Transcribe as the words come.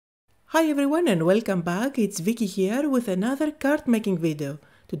Hi everyone and welcome back, it's Vicky here with another card making video.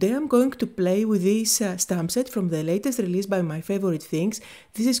 Today I'm going to play with this stamp set from the latest release by my favorite things.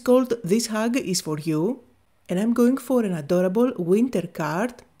 This is called This Hug Is For You. And I'm going for an adorable winter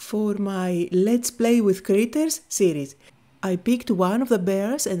card for my Let's Play with Critters series. I picked one of the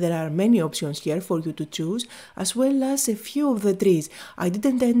bears and there are many options here for you to choose, as well as a few of the trees. I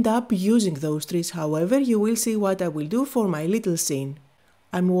didn't end up using those trees, however, you will see what I will do for my little scene.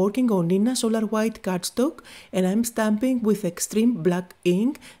 I'm working on Neenah Solar White cardstock and I'm stamping with extreme black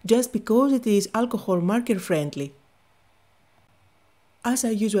ink just because it is alcohol marker friendly. As I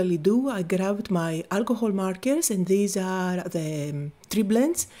usually do, I grabbed my alcohol markers and these are the tree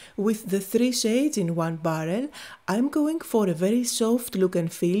blends with the 3 shades in one barrel. I'm going for a very soft look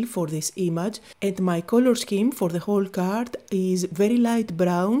and feel for this image, and my color scheme for the whole card is very light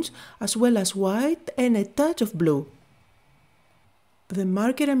browns as well as white and a touch of blue. The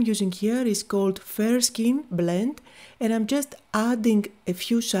marker I'm using here is called Fair Skin Blend, and I'm just adding a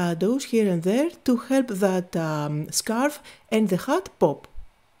few shadows here and there to help that scarf and the hat pop.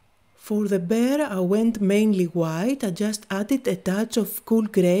 For the bear I went mainly white, I just added a touch of cool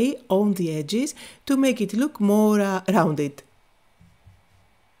grey on the edges to make it look more rounded.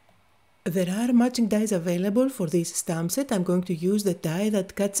 There are matching dies available for this stamp set. I'm going to use the die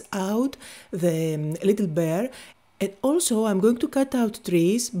that cuts out the little bear. And also I'm going to cut out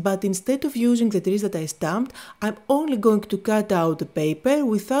trees, but instead of using the trees that I stamped, I'm only going to cut out the paper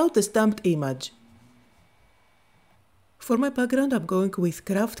without the stamped image. For my background I'm going with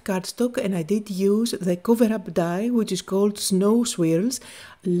craft cardstock and I did use the cover-up die which is called Snow Swirls.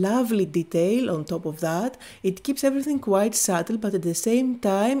 Lovely detail on top of that. It keeps everything quite subtle, but at the same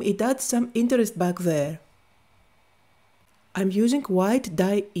time it adds some interest back there. I'm using white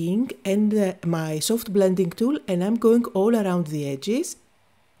dye ink and my soft blending tool and I'm going all around the edges.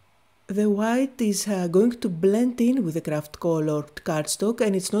 The white is going to blend in with the craft colored cardstock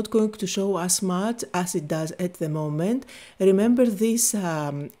and it's not going to show as much as it does at the moment. Remember, this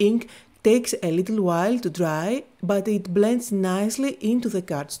ink takes a little while to dry, but it blends nicely into the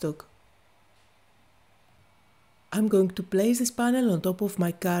cardstock. I'm going to place this panel on top of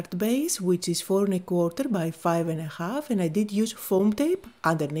my card base, which is 4 1/4 by 5 1/2, and I did use foam tape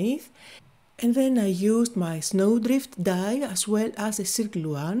underneath. And then I used my snowdrift die as well as a circle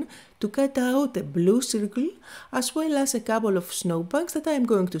one to cut out a blue circle as well as a couple of snowbanks that I'm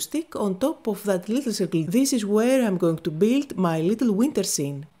going to stick on top of that little circle. This is where I'm going to build my little winter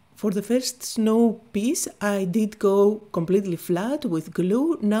scene. For the first snow piece I did go completely flat with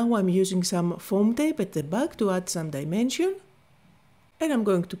glue. Now I'm using some foam tape at the back to add some dimension. And I'm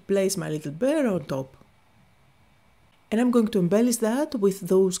going to place my little bear on top. And I'm going to embellish that with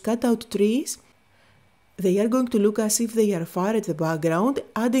those cutout trees. They are going to look as if they are far at the background,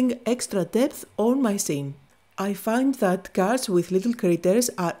 adding extra depth on my scene. I find that cards with little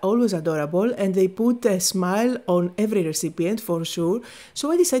critters are always adorable and they put a smile on every recipient for sure, so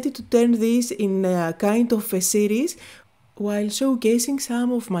I decided to turn this in a kind of a series while showcasing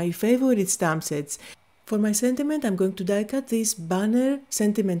some of my favorite stamp sets. For my sentiment I'm going to die cut this banner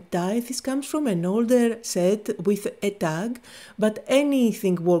sentiment die. This comes from an older set with a tag, but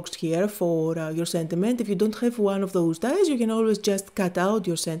anything works here for your sentiment. If you don't have one of those dies, you can always just cut out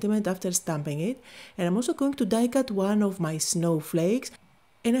your sentiment after stamping it. And I'm also going to die cut one of my snowflakes.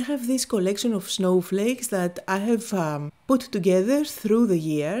 And I have this collection of snowflakes that I have put together through the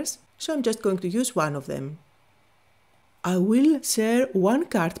years, so I'm just going to use one of them. I will share one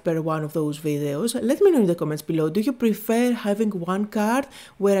card per one of those videos. Let me know in the comments below, do you prefer having one card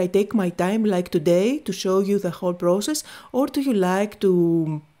where I take my time like today to show you the whole process, or do you like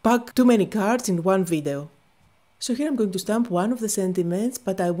to pack too many cards in one video? So here I'm going to stamp one of the sentiments,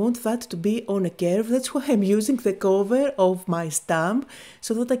 but I want that to be on a curve. That's why I'm using the cover of my stamp,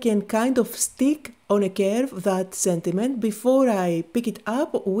 so that I can kind of stick on a curve that sentiment before I pick it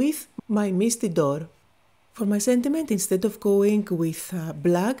up with my MISTI door. For my sentiment, instead of going with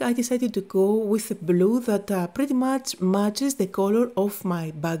black, I decided to go with a blue that pretty much matches the color of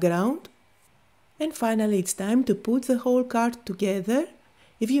my background. And finally, it's time to put the whole card together.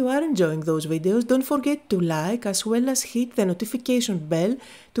 If you are enjoying those videos, don't forget to like as well as hit the notification bell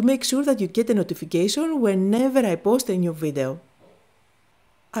to make sure that you get a notification whenever I post a new video.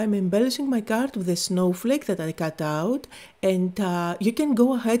 I'm embellishing my card with a snowflake that I cut out, and you can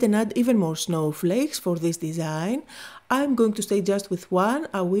go ahead and add even more snowflakes for this design. I'm going to stay just with one.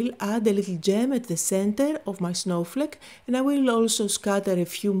 I will add a little gem at the center of my snowflake, and I will also scatter a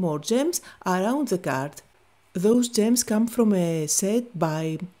few more gems around the card. Those gems come from a set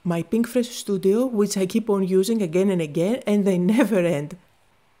by my Pink Fresh studio, which I keep on using again and again, and they never end.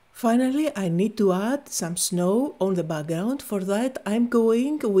 Finally, I need to add some snow on the background. For that, I'm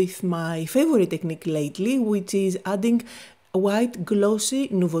going with my favorite technique lately, which is adding white glossy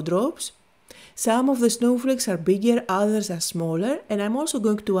Nuvo drops. Some of the snowflakes are bigger, others are smaller, and I'm also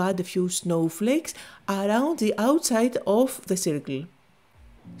going to add a few snowflakes around the outside of the circle.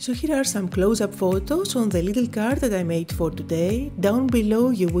 So here are some close-up photos on the little card that I made for today. Down below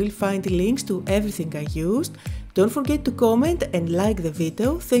you will find links to everything I used. Don't forget to comment and like the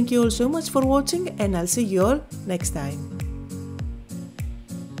video. Thank you all so much for watching, and I'll see you all next time.